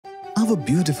Our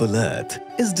beautiful Earth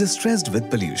is distressed with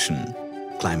pollution.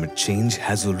 Climate change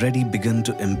has already begun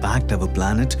to impact our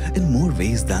planet in more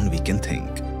ways than we can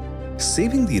think.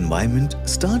 Saving the environment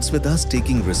starts with us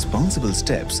taking responsible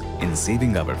steps in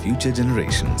saving our future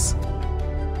generations.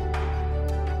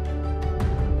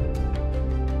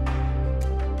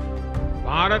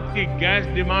 Bharat की gas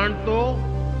demand तो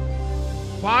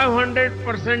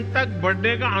 500% तक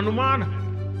बढ़ने का अनुमान है।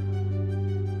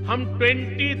 हम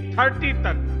 2030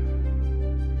 तक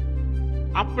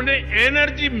अपने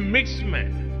एनर्जी मिक्स में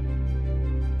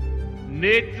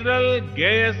नेचुरल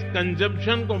गैस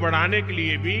कंजम्पशन को बढ़ाने के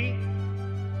लिए भी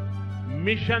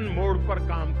मिशन मोड पर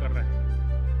काम कर रहे हैं।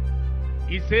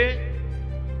 इसे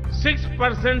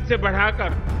 6% से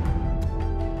बढ़ाकर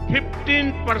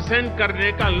 15%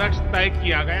 करने का लक्ष्य तय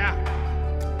किया गया है।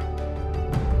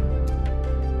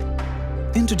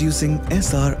 Introducing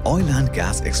Essar Oil and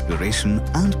Gas Exploration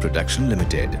and Production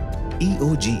Limited,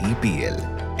 EOGEPL,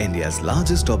 India's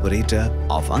largest operator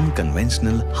of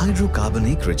unconventional hydrocarbon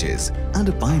acreages and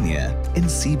a pioneer in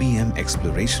CBM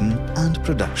exploration and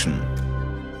production.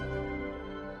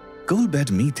 Coal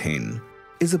bed methane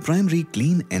is a primary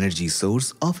clean energy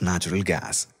source of natural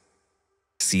gas.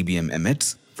 CBM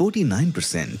emits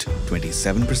 49%,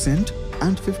 27%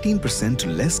 and 15%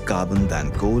 less carbon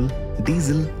than coal,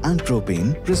 diesel and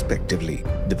propane respectively.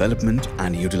 Development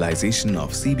and utilization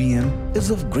of CBM is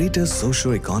of greater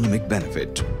socio-economic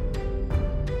benefit.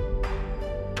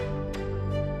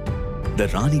 The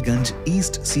Raniganj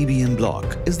East CBM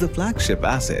Block is the flagship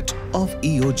asset of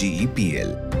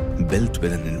EOGEPL, built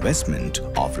with an investment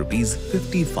of Rs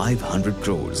 5,500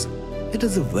 crores. It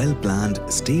is a well-planned,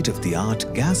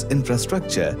 state-of-the-art gas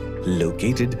infrastructure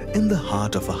located in the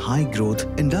heart of a high-growth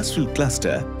industrial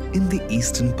cluster in the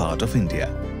eastern part of India.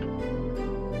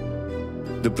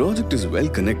 The project is well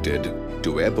connected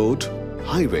to airport,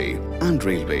 highway and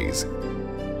railways.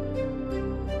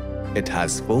 It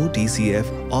has 4 TCF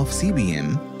of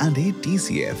CBM and 8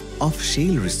 TCF of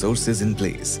shale resources in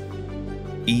place.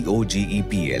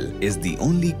 EOGEPL is the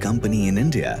only company in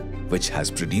India which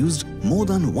has produced more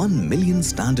than 1 million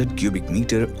standard cubic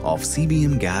meter of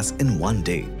CBM gas in one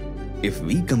day. If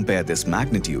we compare this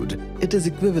magnitude, it is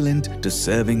equivalent to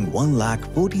serving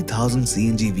 140,000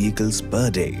 CNG vehicles per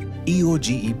day.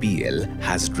 EOGEPL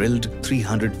has drilled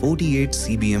 348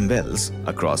 CBM wells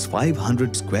across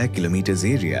 500 square kilometers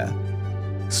area,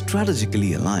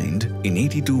 strategically aligned in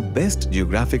 82 best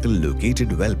geographical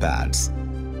located well pads.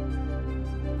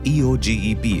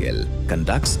 EOGEPL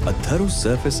conducts a thorough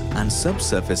surface and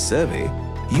subsurface survey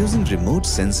using remote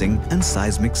sensing and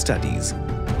seismic studies.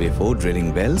 Before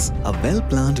drilling wells, a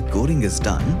well-planned coring is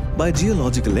done by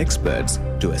geological experts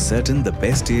to ascertain the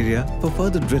best area for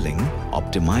further drilling,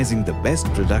 optimizing the best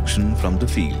production from the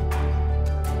field.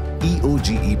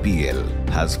 EOGEPL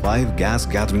has 5 gas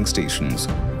gathering stations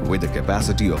with a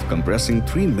capacity of compressing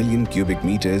 3 million cubic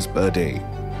meters per day.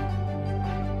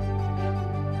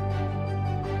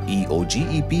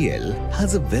 EOGEPL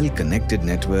has a well-connected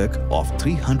network of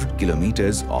 300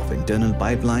 kilometers of internal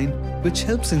pipeline which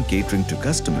helps in catering to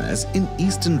customers in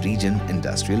Eastern Region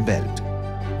Industrial Belt.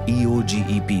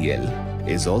 EOGEPL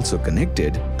is also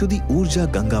connected to the Urja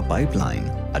Ganga pipeline,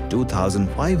 a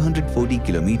 2,540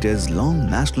 kilometers long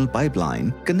national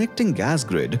pipeline connecting gas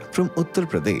grid from Uttar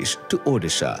Pradesh to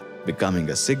Odisha, becoming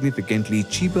a significantly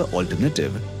cheaper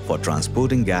alternative for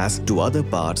transporting gas to other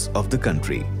parts of the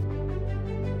country.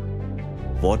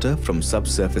 Water from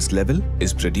subsurface level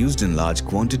is produced in large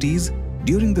quantities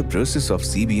during the process of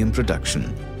CBM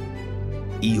production.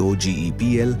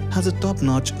 EOGEPL has a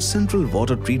top-notch central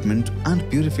water treatment and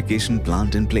purification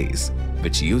plant in place,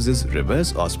 which uses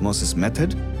reverse osmosis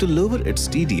method to lower its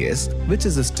TDS, which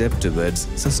is a step towards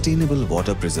sustainable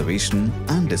water preservation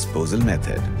and disposal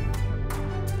method.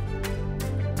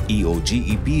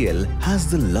 EOGEPL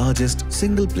has the largest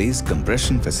single-place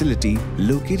compression facility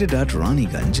located at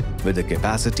Raniganj with a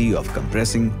capacity of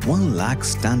compressing 1 lakh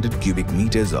standard cubic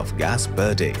meters of gas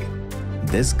per day.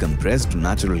 This compressed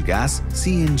natural gas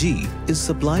 (CNG) is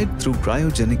supplied through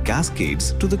cryogenic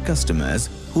cascades to the customers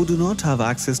who do not have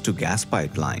access to gas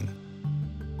pipeline.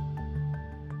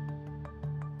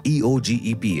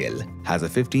 EOGEPL has a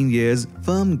 15 years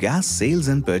firm gas sales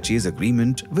and purchase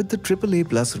agreement with the AAA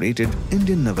Plus rated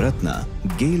Indian Navratna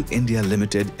GAIL India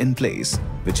Limited in place,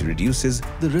 which reduces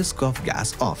the risk of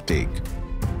gas offtake.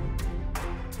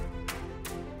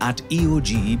 At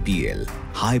EOGEPL,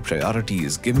 high priority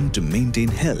is given to maintain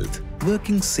health,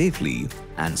 working safely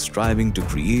and striving to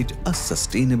create a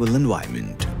sustainable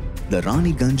environment. The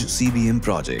Raniganj CBM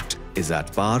project is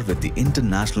at par with the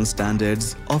international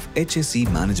standards of HSE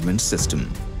management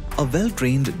system. A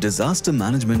well-trained disaster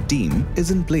management team is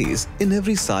in place in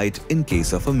every site in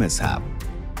case of a mishap.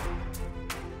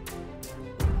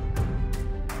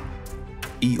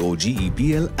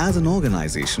 EOGEPL as an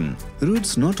organization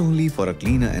roots not only for a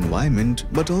cleaner environment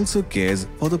but also cares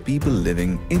for the people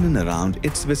living in and around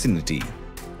its vicinity.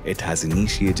 It has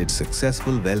initiated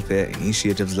successful welfare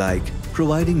initiatives like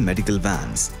providing medical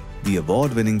vans, the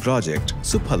award-winning project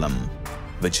Suphalam,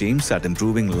 which aims at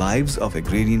improving lives of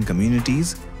agrarian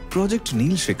communities. Project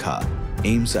Neel Shikha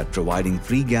aims at providing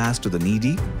free gas to the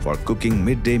needy for cooking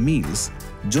midday meals.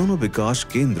 Jono Bikash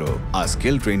Kendro, a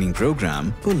skill training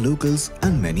program for locals,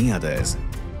 and many others.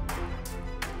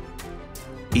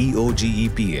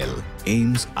 EOGEPL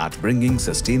aims at bringing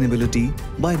sustainability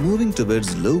by moving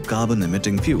towards low carbon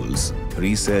emitting fuels,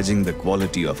 researching the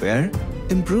quality of air,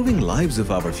 improving lives of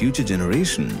our future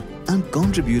generation, and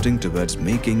contributing towards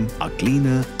making a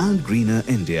cleaner and greener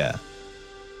India.